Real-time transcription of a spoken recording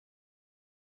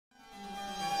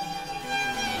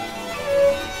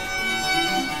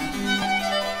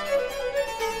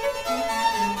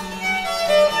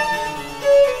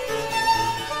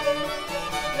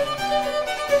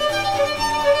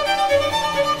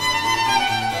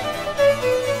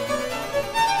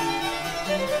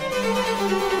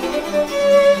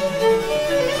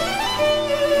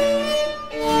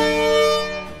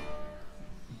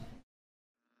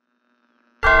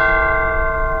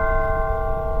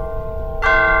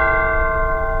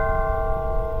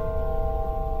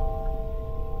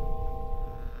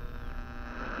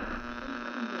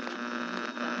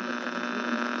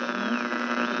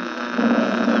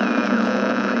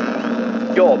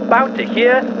to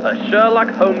hear a Sherlock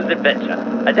Holmes adventure,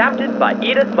 adapted by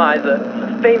Edith Miser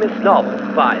from the famous novel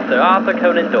by Sir Arthur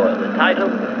Conan Doyle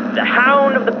entitled The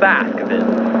Hound of the Baskervilles.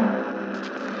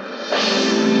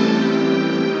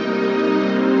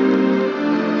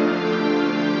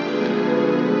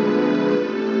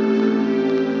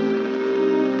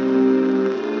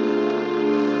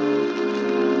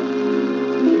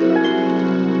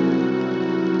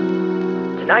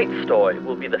 Tonight's story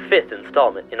will be the 5th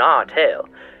installment in our tale.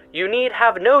 You need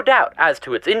have no doubt as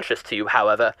to its interest to you,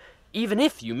 however. Even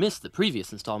if you missed the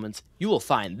previous installments, you will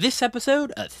find this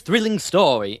episode a thrilling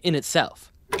story in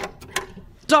itself.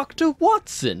 Dr.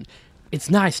 Watson! It's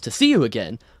nice to see you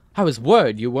again. I was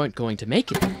worried you weren't going to make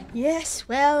it. Yes,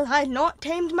 well, I'd not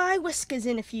tamed my whiskers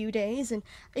in a few days, and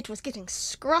it was getting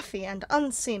scruffy and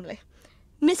unseemly.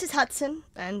 Mrs. Hudson,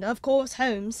 and of course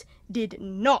Holmes, did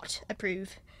not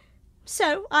approve.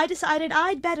 So I decided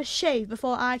I'd better shave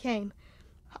before I came.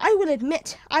 I will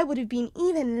admit I would have been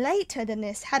even later than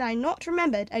this had I not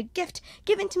remembered a gift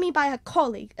given to me by a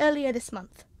colleague earlier this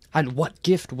month. And what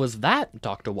gift was that,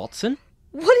 Dr. Watson?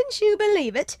 Wouldn't you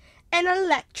believe it? An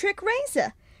electric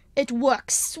razor. It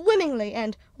works swimmingly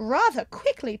and rather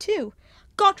quickly, too.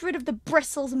 Got rid of the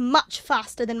bristles much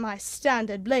faster than my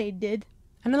standard blade did.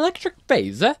 An electric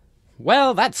razor?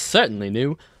 Well, that's certainly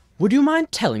new. Would you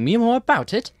mind telling me more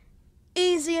about it?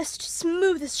 Easiest,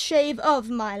 smoothest shave of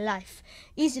my life.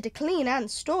 Easy to clean and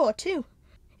store, too.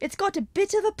 It's got a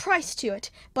bit of a price to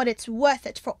it, but it's worth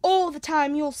it for all the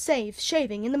time you'll save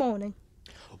shaving in the morning.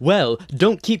 Well,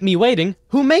 don't keep me waiting.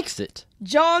 Who makes it?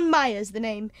 John Myers, the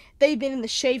name. They've been in the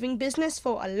shaving business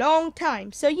for a long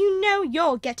time, so you know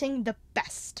you're getting the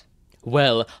best.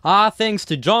 Well, our thanks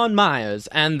to John Myers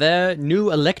and their new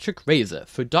electric razor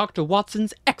for Dr.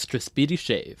 Watson's extra speedy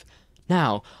shave.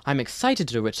 Now, I'm excited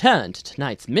to return to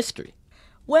tonight's mystery.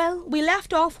 Well, we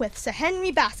left off with Sir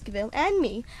Henry Baskerville and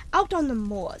me out on the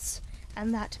moors,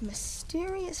 and that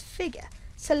mysterious figure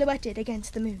silhouetted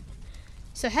against the moon.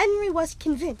 Sir Henry was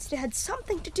convinced it had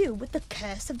something to do with the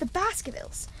curse of the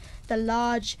Baskervilles, the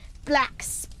large, black,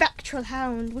 spectral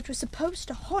hound which was supposed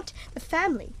to haunt the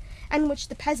family, and which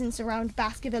the peasants around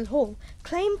Baskerville Hall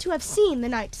claimed to have seen the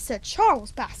night Sir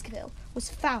Charles Baskerville was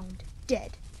found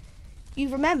dead. You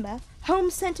remember,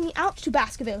 Holmes sent me out to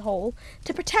Baskerville Hall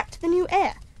to protect the new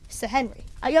heir, Sir Henry,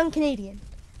 a young Canadian.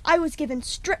 I was given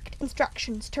strict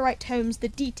instructions to write Holmes the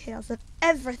details of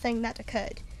everything that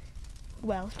occurred.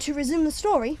 Well, to resume the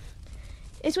story,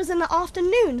 it was in the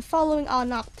afternoon following our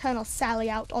nocturnal sally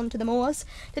out onto the moors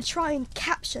to try and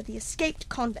capture the escaped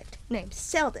convict named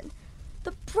Selden,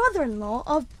 the brother-in-law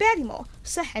of Barrymore,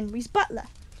 Sir Henry's butler.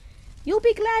 You'll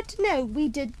be glad to know we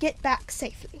did get back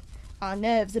safely. Our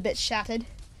nerves a bit shattered.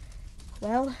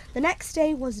 Well, the next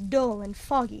day was dull and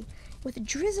foggy, with a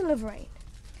drizzle of rain.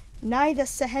 Neither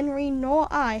Sir Henry nor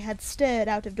I had stirred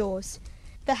out of doors.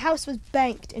 The house was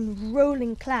banked in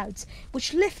rolling clouds,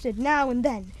 which lifted now and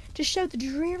then to show the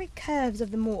dreary curves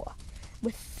of the moor,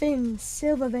 with thin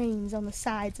silver veins on the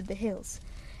sides of the hills,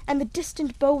 and the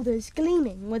distant boulders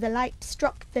gleaming where the light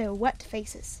struck their wet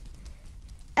faces.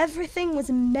 Everything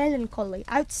was melancholy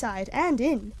outside and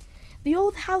in. The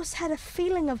old house had a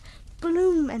feeling of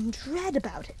gloom and dread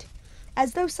about it,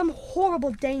 as though some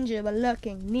horrible danger were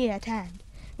lurking near at hand,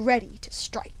 ready to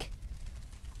strike.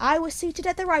 I was seated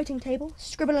at the writing table,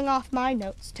 scribbling off my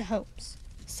notes to Holmes.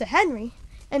 Sir Henry,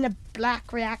 in a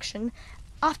black reaction,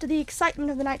 after the excitement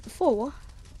of the night before,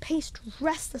 paced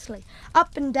restlessly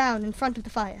up and down in front of the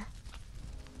fire.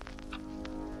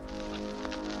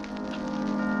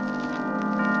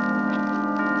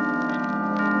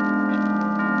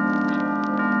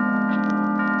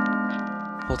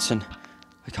 Watson,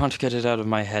 I can't get it out of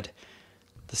my head.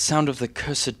 The sound of the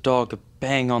cursed dog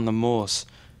baying on the moors.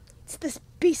 It's this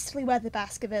beastly weather,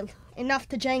 Baskerville. Enough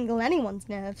to jangle anyone's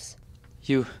nerves.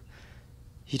 You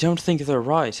don't think they're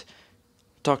right?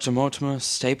 Dr. Mortimer,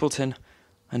 Stapleton,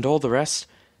 and all the rest?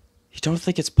 You don't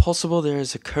think it's possible there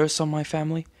is a curse on my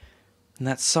family? And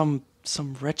that some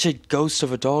wretched ghost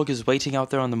of a dog is waiting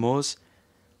out there on the moors?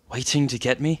 Waiting to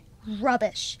get me?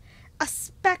 Rubbish. A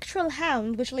spectral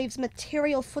hound which leaves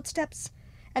material footsteps,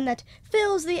 and that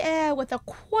fills the air with a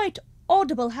quite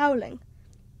audible howling.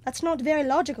 That's not very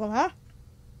logical, huh?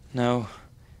 No,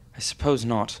 I suppose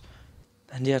not.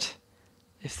 And yet,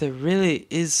 if there really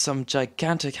is some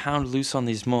gigantic hound loose on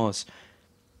these moors,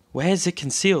 where is it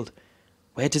concealed?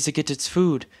 Where does it get its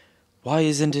food? Why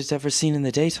isn't it ever seen in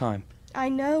the daytime? I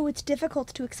know it's difficult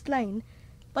to explain,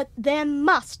 but there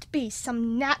must be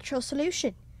some natural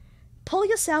solution. Pull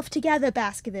yourself together,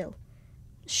 Baskerville.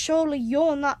 Surely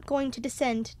you're not going to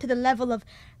descend to the level of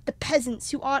the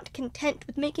peasants who aren't content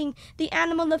with making the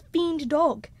animal a fiend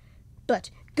dog. but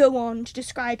go on to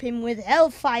describe him with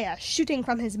hellfire shooting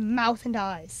from his mouth and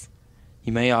eyes.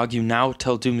 You may argue now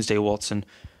till doomsday, Watson,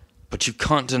 but you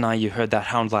can't deny you heard that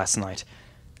hound last night.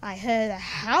 I heard a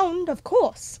hound, of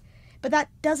course, but that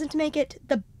doesn't make it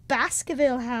the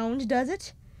Baskerville hound, does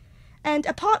it? And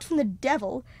apart from the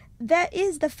devil, there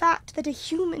is the fact that a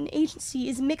human agency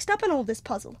is mixed up in all this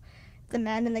puzzle. The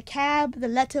man in the cab, the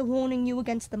letter warning you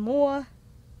against the moor.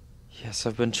 Yes,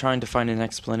 I've been trying to find an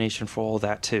explanation for all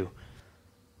that too.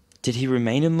 Did he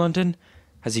remain in London?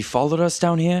 Has he followed us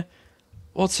down here?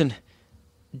 Watson,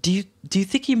 do you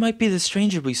think he might be the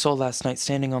stranger we saw last night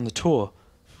standing on the tour?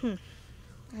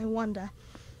 I wonder.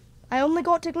 I only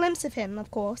got a glimpse of him,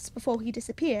 of course, before he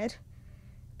disappeared.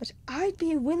 But I'd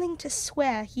be willing to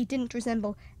swear he didn't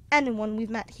resemble anyone we've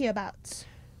met hereabouts.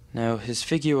 No, his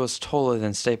figure was taller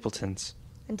than Stapleton's.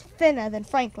 And thinner than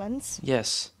Franklin's.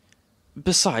 Yes.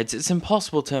 Besides, it's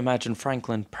impossible to imagine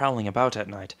Franklin prowling about at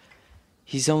night.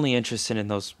 He's only interested in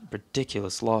those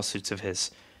ridiculous lawsuits of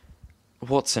his.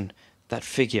 Watson, that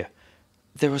figure.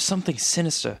 There was something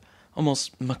sinister,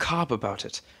 almost macabre about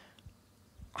it.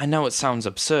 I know it sounds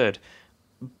absurd,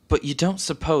 but you don't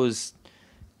suppose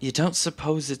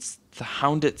it's the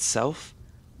Hound itself?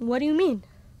 What do you mean?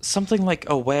 Something like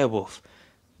a werewolf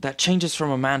that changes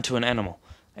from a man to an animal,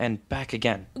 and back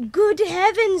again. Good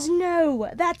heavens, no!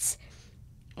 That's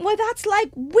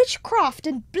like witchcraft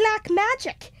and black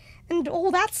magic, and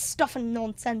all that stuff and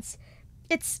nonsense.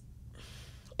 It's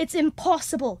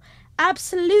impossible.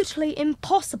 Absolutely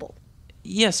impossible.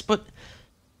 Yes, but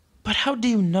how do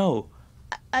you know?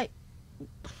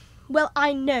 Well,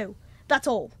 I know. That's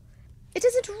all. It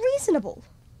isn't reasonable.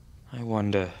 I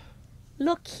wonder.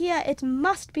 Look here, it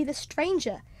must be the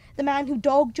stranger, the man who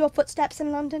dogged your footsteps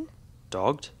in London.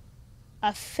 Dogged?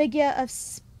 A figure of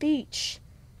speech.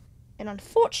 An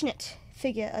unfortunate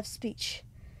figure of speech.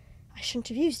 I shouldn't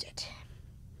have used it.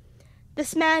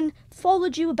 This man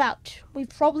followed you about. We've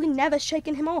probably never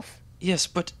shaken him off. Yes,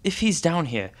 but if he's down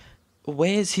here,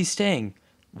 where is he staying?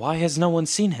 Why has no one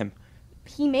seen him?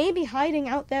 He may be hiding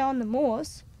out there on the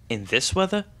moors. In this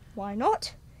weather? Why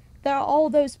not? There are all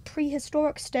those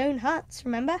prehistoric stone huts,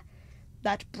 remember?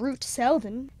 That brute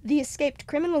Selden, the escaped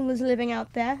criminal, is living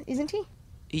out there, isn't he?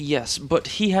 Yes, but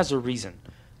he has a reason.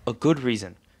 A good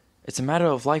reason. It's a matter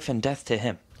of life and death to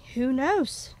him. Who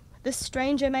knows? This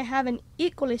stranger may have an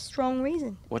equally strong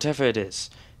reason. Whatever it is,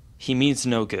 he means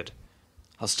no good.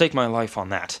 I'll stake my life on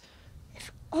that.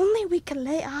 If only we could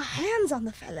lay our hands on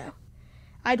the fellow.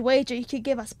 I'd wager he could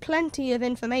give us plenty of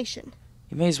information.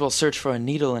 You may as well search for a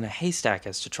needle in a haystack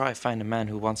as to try to find a man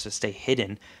who wants to stay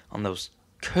hidden on those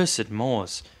cursed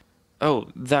moors. Oh,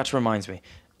 that reminds me.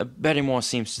 Barrymore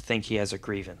seems to think he has a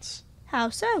grievance. How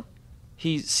so?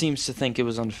 He seems to think it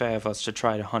was unfair of us to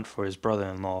try to hunt for his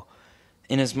brother-in-law,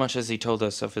 inasmuch as he told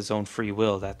us of his own free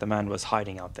will that the man was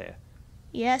hiding out there.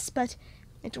 Yes, but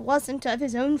it wasn't of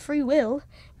his own free will.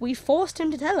 We forced him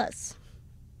to tell us.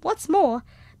 What's more,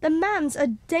 the man's a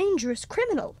dangerous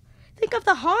criminal. Think of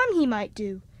the harm he might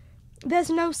do.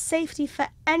 There's no safety for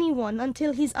anyone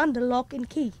until he's under lock and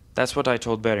key. That's what I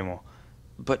told Barrymore.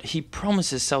 But he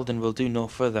promises Selden will do no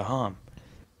further harm.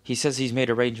 He says he's made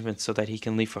arrangements so that he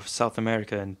can leave for South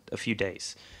America in a few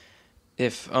days.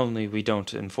 If only we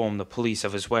don't inform the police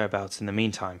of his whereabouts in the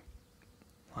meantime.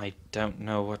 I don't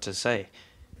know what to say.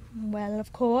 Well,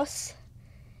 of course,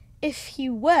 if he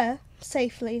were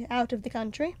safely out of the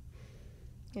country,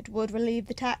 it would relieve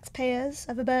the taxpayers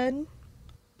of a burden.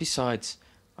 Besides,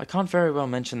 I can't very well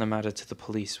mention the matter to the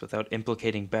police without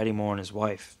implicating Barrymore and his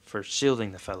wife for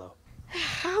shielding the fellow.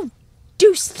 How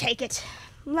deuce take it!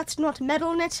 Let's not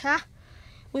meddle in it, huh?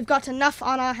 We've got enough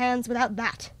on our hands without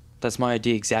that. That's my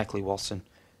idea exactly, Walson.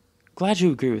 Glad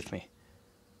you agree with me.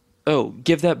 Oh,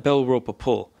 give that bell rope a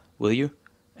pull, will you?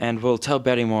 And we'll tell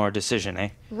Barrymore our decision, eh?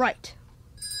 Right.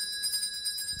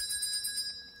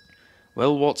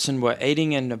 Well, Watson, we're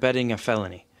aiding and abetting a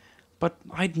felony. But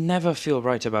I'd never feel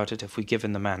right about it if we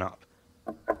given the man up.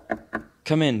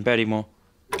 Come in, Barrymore.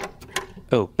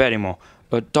 Oh, Barrymore.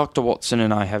 Dr. Watson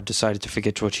and I have decided to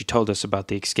forget what you told us about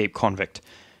the escaped convict.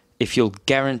 If you'll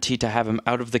guarantee to have him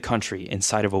out of the country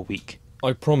inside of a week.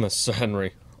 I promise, Sir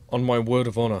Henry, on my word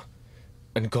of honour.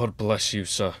 And God bless you,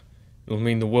 sir. It'll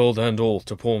mean the world and all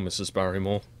to poor Mrs.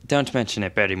 Barrymore. Don't mention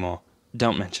it, Barrymore.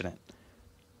 Don't mention it.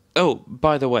 Oh,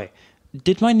 by the way,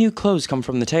 did my new clothes come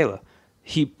from the tailor?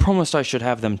 He promised I should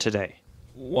have them today.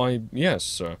 Why, yes,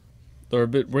 sir. They're a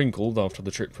bit wrinkled after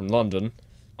the trip from London.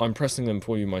 I'm pressing them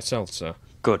for you myself, sir.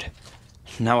 Good.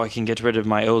 Now I can get rid of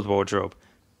my old wardrobe.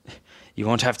 You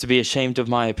won't have to be ashamed of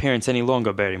my appearance any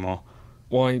longer, Barrymore.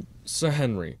 Why, Sir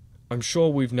Henry, I'm sure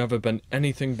we've never been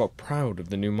anything but proud of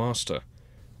the new master.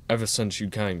 ever since you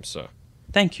came, sir.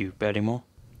 Thank you, Barrymore.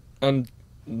 And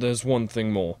there's one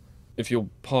thing more, if you'll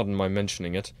pardon my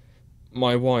mentioning it.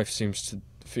 My wife seems to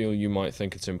feel you might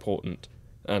think it's important,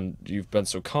 and you've been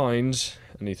so kind.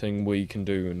 Anything we can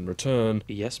do in return.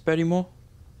 Yes, Barrymore?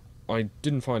 I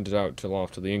didn't find it out till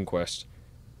after the inquest.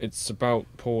 It's about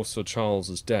poor Sir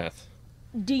Charles's death.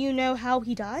 Do you know how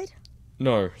he died?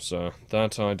 No, sir,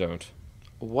 that I don't.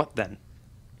 What then?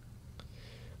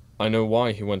 I know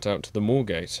why he went out to the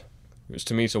Moorgate. It was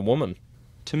to meet a woman.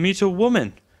 To meet a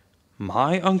woman?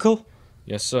 My uncle?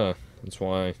 Yes, sir. That's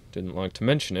why I didn't like to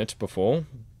mention it before.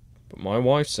 But my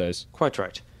wife says... Quite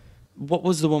right. What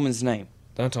was the woman's name?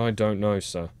 That I don't know,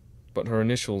 sir. But her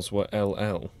initials were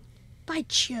LL. By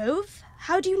Jove!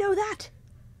 How do you know that?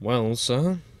 Well,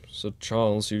 sir, Sir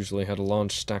Charles usually had a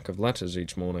large stack of letters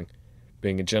each morning.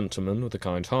 Being a gentleman with a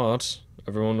kind heart,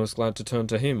 everyone was glad to turn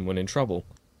to him when in trouble.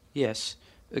 Yes.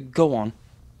 Go on.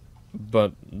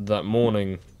 But that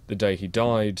morning, the day he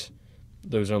died,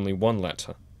 there was only one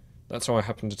letter. That's how I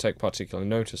happened to take particular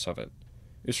notice of it.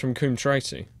 It's from Coombe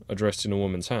Tracy, addressed in a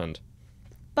woman's hand.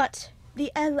 But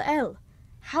the LL,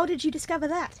 how did you discover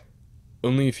that?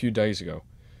 Only a few days ago.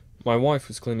 My wife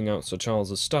was cleaning out Sir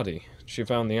Charles's study. She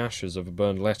found the ashes of a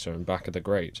burned letter in back of the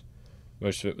grate.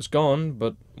 Most of it was gone,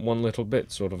 but one little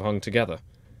bit sort of hung together,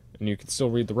 and you could still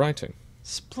read the writing.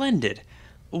 Splendid.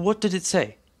 What did it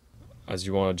say? As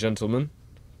you are a gentleman,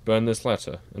 burn this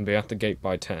letter and be at the gate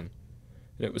by 10. And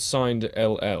it was signed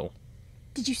LL.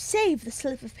 Did you save the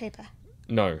slip of paper?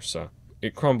 No, sir.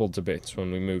 It crumbled to bits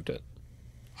when we moved it.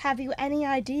 Have you any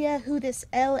idea who this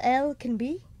LL can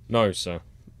be? No, sir.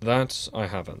 That I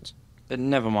haven't.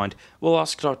 Never mind. We'll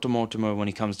ask Dr. Mortimer when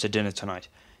he comes to dinner tonight.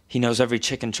 He knows every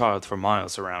chicken child for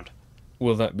miles around.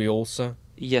 Will that be all, sir?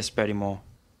 Yes, Barrymore.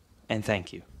 And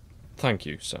thank you. Thank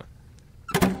you, sir.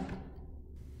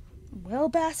 Well,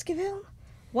 Baskerville,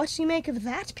 what do you make of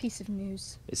that piece of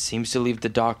news? It seems to leave the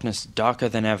darkness darker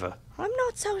than ever. I'm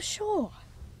not so sure.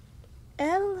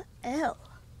 LL.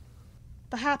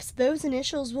 Perhaps those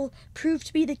initials will prove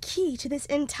to be the key to this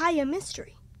entire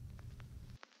mystery.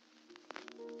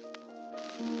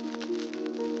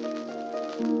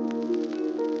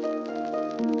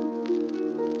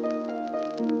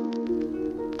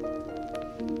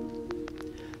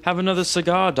 Have another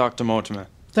cigar, Dr. Mortimer.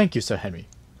 Thank you, Sir Henry.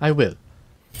 I will.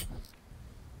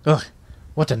 Ugh,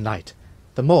 what a night.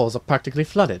 The moors are practically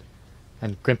flooded,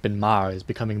 and Grimpen Mire is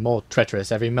becoming more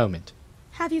treacherous every moment.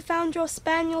 Have you found your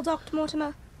spaniel, Dr.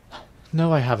 Mortimer?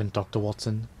 No, I haven't, Dr.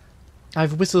 Watson.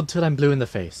 I've whistled till I'm blue in the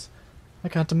face. I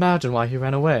can't imagine why he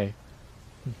ran away.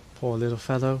 Poor little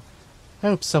fellow. I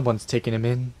hope someone's taken him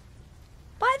in.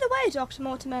 By the way, Dr.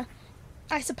 Mortimer,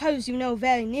 I suppose you know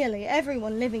very nearly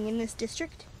everyone living in this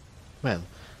district. Well,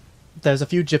 there's a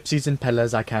few gypsies and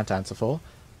peddlers I can't answer for,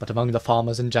 but among the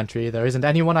farmers and gentry there isn't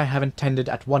anyone I haven't tended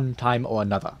at one time or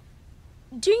another.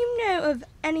 Do you know of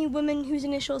any woman whose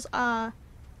initials are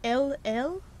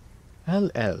LL?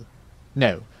 L.L.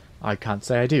 No, I can't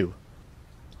say I do.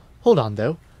 Hold on,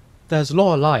 though. There's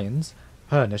Laura Lyons.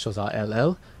 Her initials are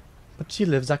L.L., but she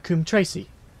lives at Coombe Tracy.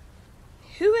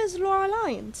 Who is Laura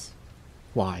Lyons?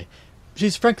 Why,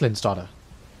 she's Franklin's daughter.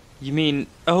 You mean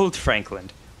old Franklin,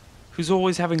 who's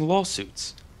always having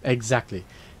lawsuits? Exactly.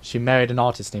 She married an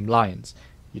artist named Lyons.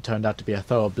 He turned out to be a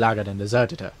thorough blackguard and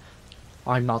deserted her.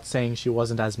 I'm not saying she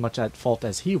wasn't as much at fault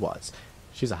as he was.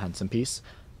 She's a handsome piece.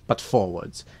 But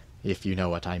forwards, if you know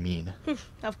what I mean.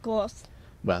 Of course.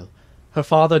 Well, her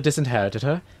father disinherited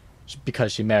her,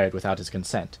 because she married without his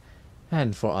consent.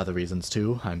 And for other reasons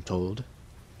too, I'm told.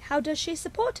 How does she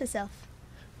support herself?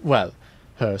 Well,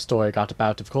 her story got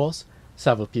about, of course.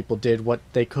 Several people did what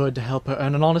they could to help her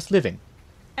earn an honest living.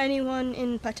 Anyone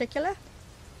in particular?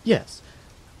 Yes.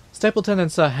 Stapleton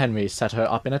and Sir Henry set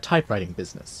her up in a typewriting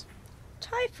business.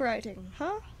 Typewriting,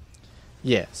 huh?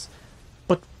 Yes.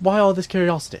 But why all this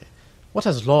curiosity? What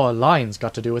has Laura Lyons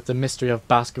got to do with the mystery of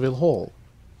Baskerville Hall?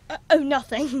 Oh,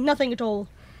 nothing. Nothing at all.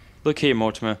 Look here,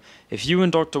 Mortimer. If you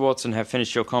and Dr. Watson have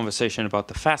finished your conversation about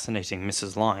the fascinating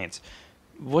Mrs. Lyons,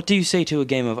 what do you say to a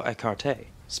game of écarté?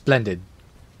 Splendid.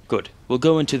 Good. We'll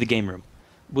go into the game room.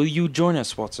 Will you join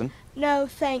us, Watson? No,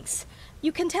 thanks.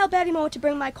 You can tell Barrymore to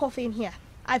bring my coffee in here.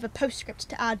 I've a postscript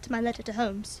to add to my letter to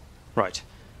Holmes. Right.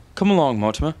 Come along,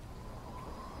 Mortimer.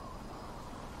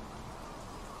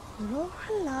 Laura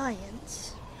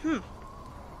Lyons.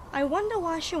 I wonder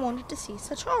why she wanted to see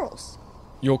Sir Charles.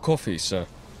 Your coffee, sir.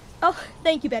 Oh,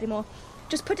 thank you, Barrymore.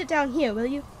 Just put it down here, will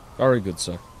you? Very good,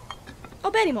 sir.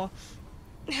 Oh, Barrymore,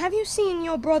 have you seen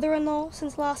your brother-in-law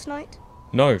since last night?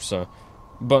 No, sir.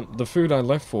 But the food I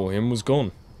left for him was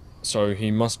gone. So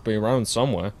he must be around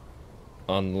somewhere.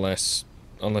 Unless...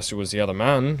 unless it was the other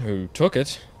man who took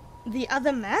it. The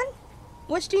other man?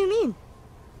 What do you mean?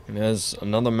 There's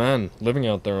another man living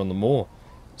out there on the moor.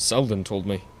 Selden told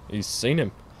me. He's seen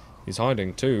him. He's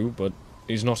hiding too, but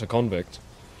he's not a convict.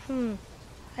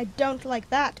 I don't like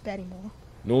that, Barrymore.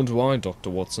 Nor do I, Dr.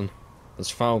 Watson. There's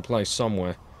foul play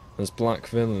somewhere. There's black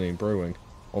villainy brewing.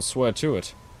 I'll swear to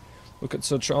it. Look at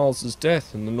Sir Charles's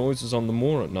death and the noises on the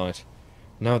moor at night.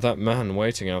 Now that man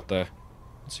waiting out there.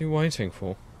 What's he waiting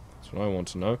for? That's what I want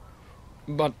to know.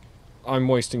 But I'm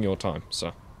wasting your time,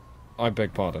 sir. I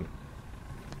beg pardon.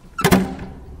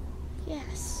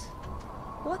 Yes.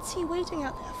 What's he waiting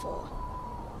out there for?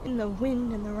 In the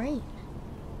wind and the rain?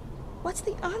 What's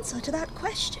the answer to that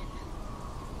question?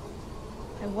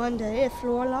 I wonder if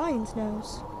Laura Lyons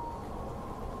knows.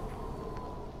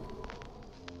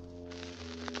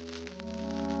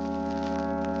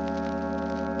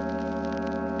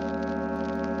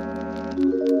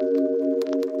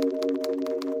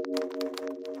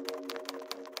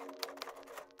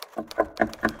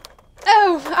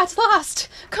 Oh, at last!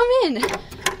 Come in!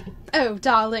 Oh,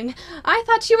 darling, I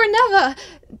thought you were never...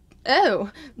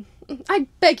 Oh, I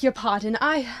beg your pardon.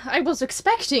 I was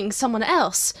expecting someone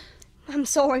else. I'm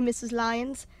sorry, Mrs.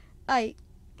 Lyons. I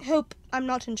hope I'm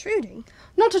not intruding.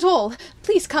 Not at all.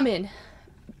 Please come in.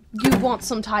 You want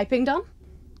some typing done?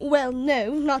 Well,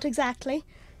 no, not exactly.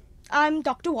 I'm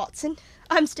Dr. Watson.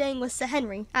 I'm staying with Sir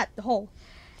Henry at the Hall.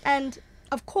 And,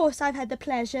 of course, I've had the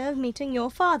pleasure of meeting your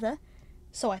father,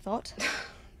 so I thought.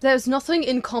 There's nothing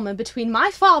in common between my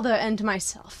father and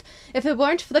myself. If it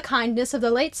weren't for the kindness of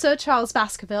the late Sir Charles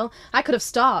Baskerville, I could have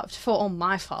starved, for all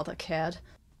my father cared.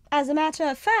 As a matter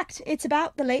of fact, it's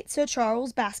about the late Sir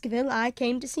Charles Baskerville I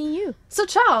came to see you. Sir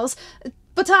Charles?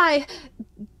 But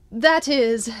that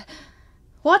is...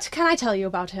 What can I tell you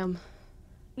about him?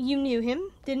 You knew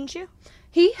him, didn't you?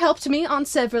 He helped me on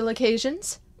several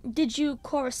occasions. Did you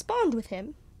correspond with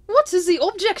him? What is the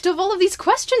object of all of these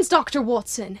questions, Dr.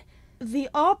 Watson? The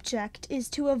object is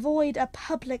to avoid a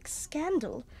public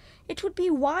scandal. It would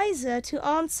be wiser to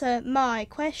answer my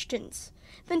questions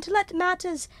than to let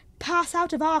matters pass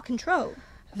out of our control.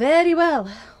 Very well.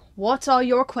 What are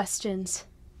your questions?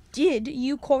 Did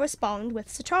you correspond with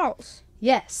Sir Charles?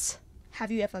 Yes. Have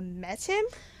you ever met him?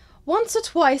 Once or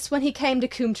twice when he came to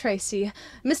Coombe Tracy.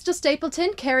 Mr.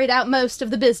 Stapleton carried out most of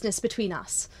the business between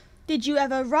us. Did you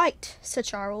ever write Sir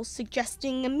Charles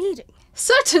suggesting a meeting?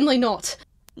 Certainly not.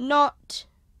 Not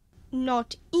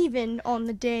even on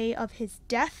the day of his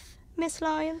death, Miss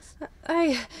Lyons?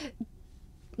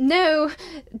 No.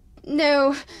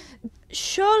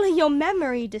 Surely your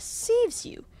memory deceives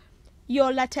you.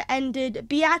 Your letter ended,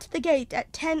 "Be at the gate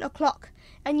at 10 o'clock,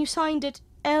 and you signed it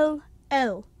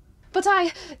L.L. But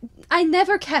I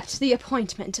never kept the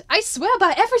appointment. I swear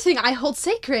by everything I hold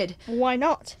sacred. Why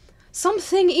not?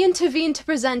 Something intervened to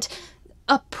present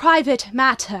a private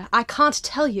matter. I can't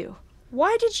tell you.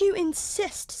 Why did you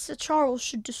insist Sir Charles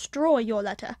should destroy your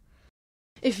letter?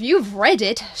 If you've read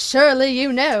it, surely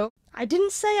you know. I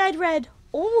didn't say I'd read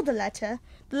all the letter.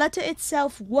 The letter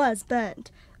itself was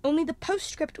burnt. Only the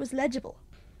postscript was legible.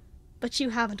 But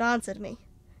you haven't answered me.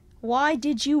 Why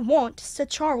did you want Sir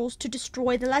Charles to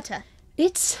destroy the letter?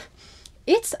 It's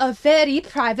a very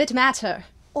private matter.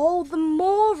 All the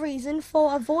more reason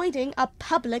for avoiding a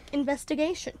public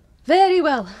investigation. Very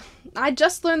well. I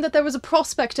just learned that there was a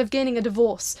prospect of gaining a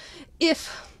divorce.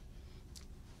 If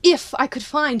I could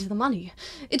find the money.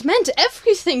 It meant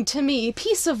everything to me.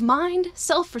 Peace of mind,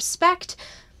 self-respect.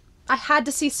 I had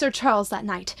to see Sir Charles that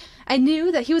night. I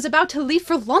knew that he was about to leave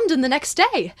for London the next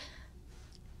day.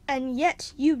 And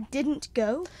yet you didn't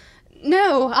go?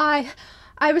 No, I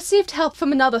received help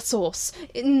from another source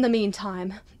in the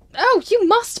meantime. Oh, you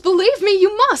must believe me,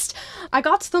 you must! I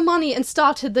got the money and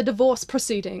started the divorce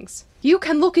proceedings. You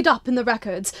can look it up in the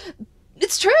records.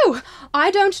 It's true!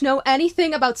 I don't know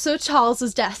anything about Sir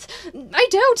Charles's death. I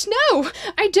don't know!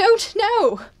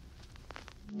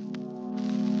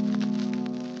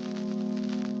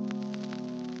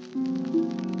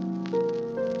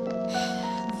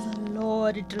 The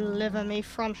Lord deliver me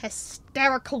from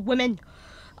hysterical women.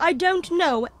 I don't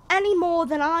know any more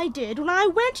than I did when I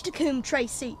went to Coombe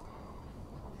Tracy.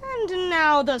 And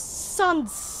now the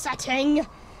sun's setting.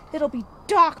 It'll be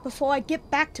dark before I get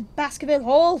back to Baskerville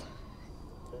Hall.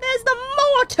 There's the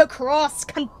moor to cross,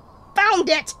 confound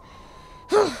it!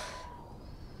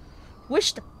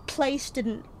 Wish the place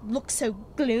didn't look so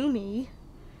gloomy.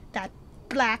 That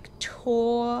black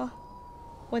tor,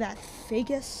 where that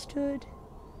figure stood,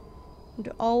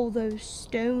 and all those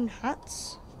stone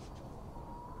huts.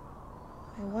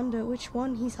 I wonder which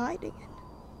one he's hiding in.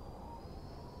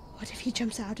 What if he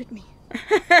jumps out at me?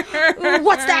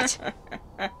 What's that?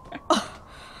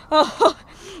 Oh,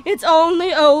 it's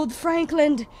only old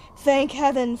Franklin. Thank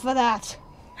heaven for that.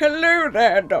 Hello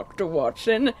there, Dr.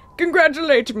 Watson.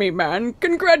 Congratulate me, man.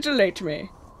 Congratulate me.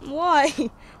 Why?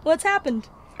 What's happened?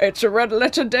 It's a red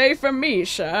letter day for me,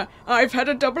 sir. I've had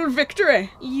a double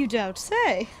victory. You don't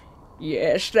say.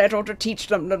 Yes, that ought to teach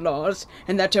them the laws,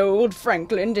 and that old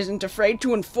Franklin isn't afraid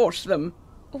to enforce them.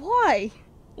 Why?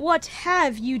 What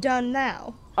have you done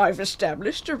now? I've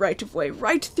established a right-of-way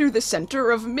right through the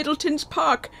centre of Middleton's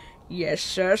Park. Yes,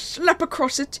 sir, slap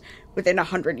across it, within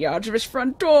 100 yards of his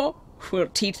front door. We'll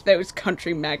teach those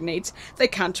country magnates. They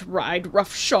can't ride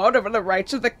roughshod over the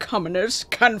rights of the commoners.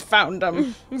 Confound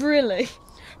them. Really?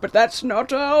 But that's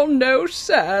not all. No,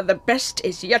 sir. The best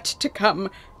is yet to come.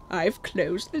 I've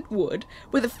closed the wood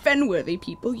where the Fenworthy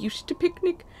people used to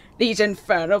picnic. These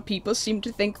infernal people seem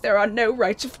to think there are no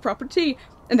rights of property,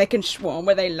 and they can swarm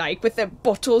where they like with their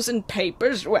bottles and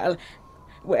papers. Well,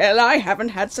 I haven't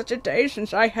had such a day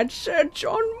since I had Sir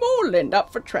John Morland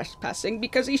up for trespassing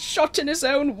because he shot in his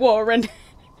own warren.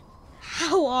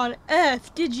 How on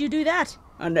earth did you do that?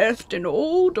 Unearthed an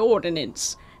old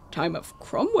ordinance. Time of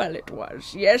Cromwell it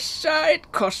was. Yes, sir,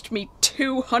 it cost me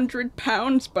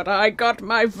 £200, but I got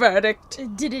my verdict.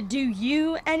 Did it do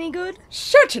you any good?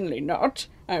 Certainly not.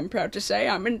 I'm proud to say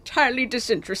I'm entirely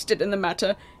disinterested in the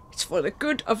matter. It's for the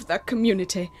good of the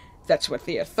community. That's what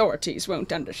the authorities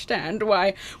won't understand.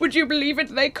 Why, would you believe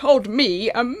it, they called me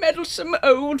a meddlesome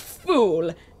old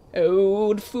fool.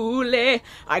 Old fool, eh?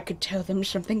 I could tell them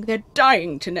something they're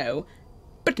dying to know.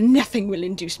 But nothing will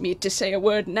induce me to say a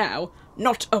word now.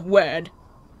 Not a word.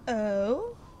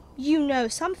 Oh? You know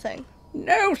something?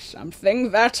 Know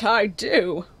something, that I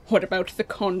do. What about the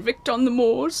convict on the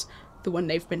moors? The one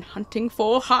they've been hunting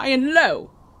for high and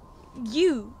low.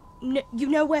 You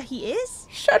know where he is?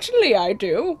 Certainly I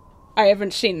do. I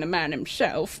haven't seen the man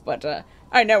himself, but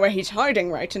I know where he's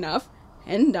hiding right enough.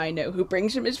 And I know who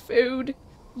brings him his food.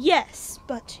 Yes,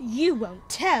 but you won't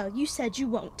tell. You said you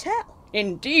won't tell.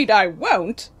 Indeed I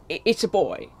won't. It's a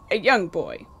boy. A young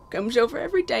boy. Comes over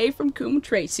every day from Coombe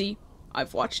Tracy.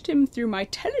 I've watched him through my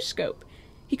telescope.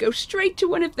 He goes straight to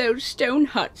one of those stone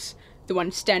huts. The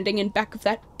one standing in back of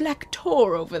that black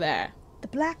tor over there. The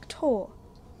Black Tor?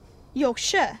 You're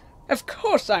sure? Of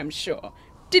course I'm sure.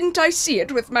 Didn't I see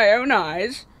it with my own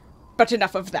eyes? But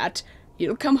enough of that.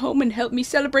 You'll come home and help me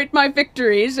celebrate my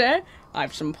victories, eh?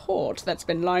 I've some port that's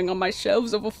been lying on my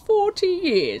shelves over 40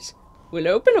 years. We'll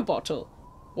open a bottle.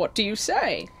 What do you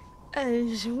say?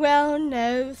 Well,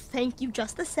 no, thank you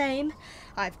just the same.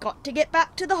 I've got to get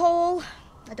back to the hall.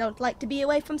 I don't like to be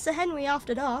away from Sir Henry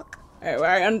after dark. Oh,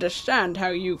 I understand how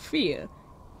you feel.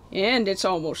 And it's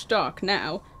almost dark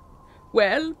now.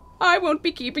 Well, I won't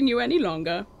be keeping you any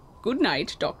longer. Good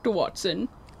night, Dr. Watson.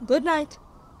 Good night.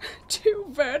 2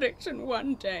 verdicts in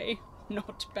one day.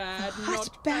 Not bad, The hut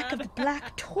not back bad. of the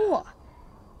Black Tor.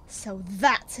 So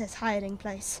that's his hiding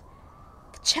place.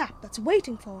 The chap that's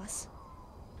waiting for us.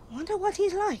 Wonder what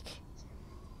he's like.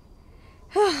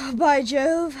 By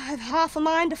Jove, I've half a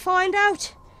mind to find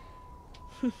out.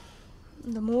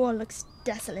 The moor looks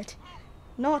desolate.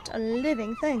 Not a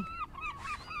living thing.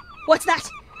 What's that?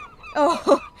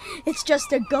 Oh, it's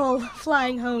just a gull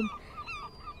flying home.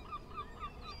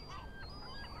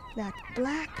 That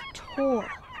Black Tor.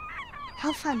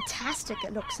 How fantastic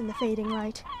it looks in the fading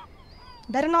light.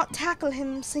 Better not tackle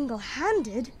him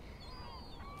single-handed.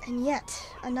 And yet,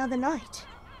 another night.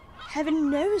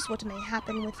 Heaven knows what may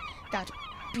happen with that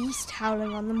beast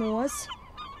howling on the moors.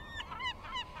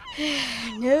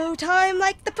 No time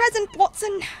like the present,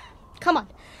 Watson. Come on,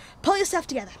 pull yourself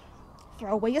together.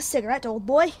 Throw away your cigarette, old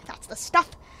boy. That's the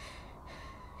stuff.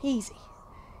 Easy.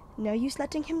 No use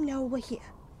letting him know we're here.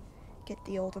 Get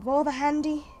the old revolver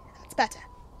handy. That's better.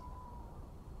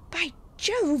 By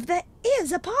Jove, there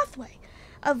is a pathway.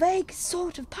 A vague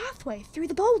sort of pathway through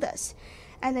the boulders.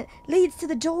 And it leads to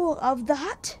the door of the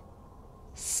hut.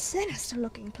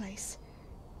 Sinister-looking place.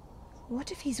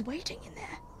 What if he's waiting in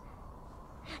there?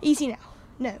 Easy now.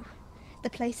 No, the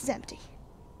place is empty.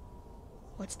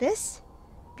 What's this?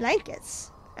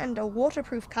 Blankets and a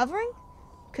waterproof covering?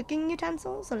 Cooking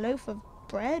utensils, a loaf of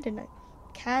bread, and a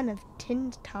can of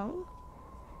tinned tongue?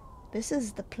 This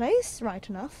is the place, right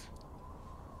enough.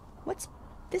 What's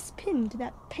this pinned to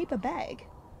that paper bag?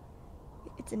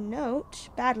 It's a note,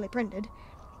 badly printed.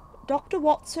 Dr.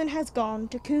 Watson has gone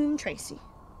to Coombe Tracy.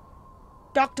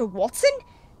 Dr. Watson?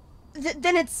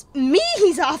 Then it's me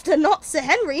he's after, not Sir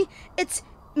Henry. It's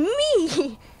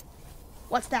me.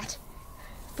 What's that?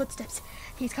 Footsteps.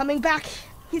 He's coming back.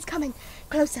 He's coming.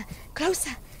 Closer,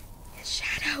 closer. His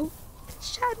shadow.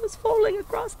 His shadow's falling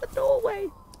across the doorway.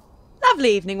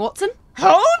 Lovely evening, Watson.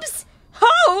 Holmes?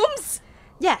 Holmes?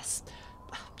 Yes.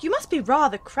 You must be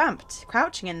rather cramped,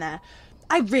 crouching in there.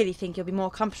 I really think you'll be more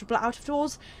comfortable out of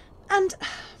doors. And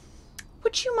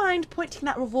would you mind pointing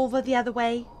that revolver the other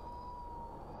way?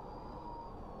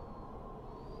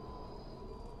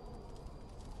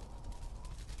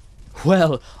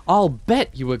 Well, I'll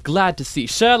bet you were glad to see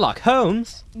Sherlock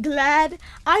Holmes. Glad?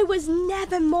 I was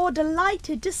never more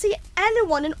delighted to see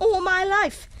anyone in all my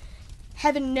life.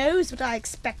 Heaven knows what I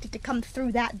expected to come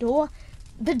through that door.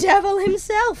 The devil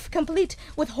himself, complete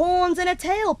with horns and a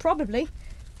tail, probably.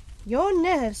 Your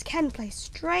nerves can play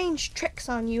strange tricks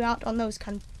on you out on those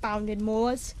confounded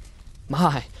moors.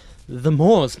 My, the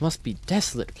moors must be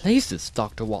desolate places,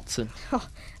 Dr. Watson. Oh,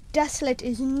 desolate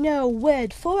is no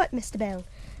word for it, Mr. Bell.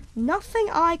 Nothing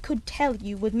I could tell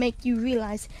you would make you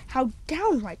realize how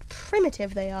downright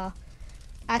primitive they are.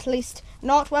 At least,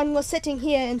 not when we're sitting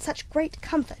here in such great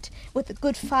comfort, with a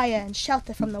good fire and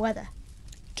shelter from the weather.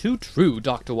 Too true,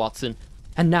 Dr. Watson.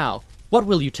 And now, what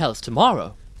will you tell us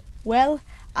tomorrow? Well,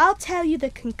 I'll tell you the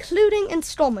concluding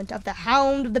installment of the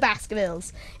Hound of the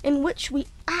Baskervilles, in which we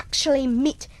actually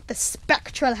meet the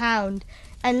spectral Hound,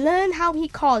 and learn how he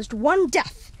caused one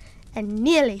death, and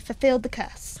nearly fulfilled the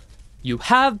curse. You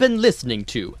have been listening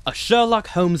to A Sherlock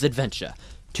Holmes Adventure.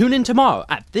 Tune in tomorrow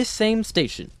at this same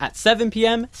station at 7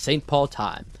 p.m. St. Paul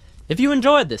time. If you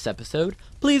enjoyed this episode,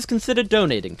 please consider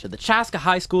donating to the Chaska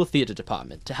High School Theater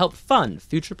Department to help fund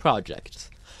future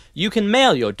projects. You can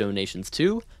mail your donations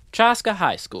to Chaska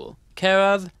High School, care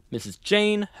of Mrs.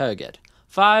 Jane Herget,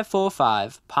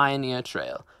 545 Pioneer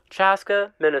Trail,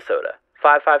 Chaska, Minnesota,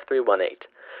 55318.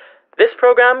 This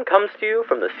program comes to you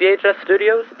from the CHS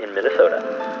Studios in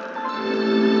Minnesota.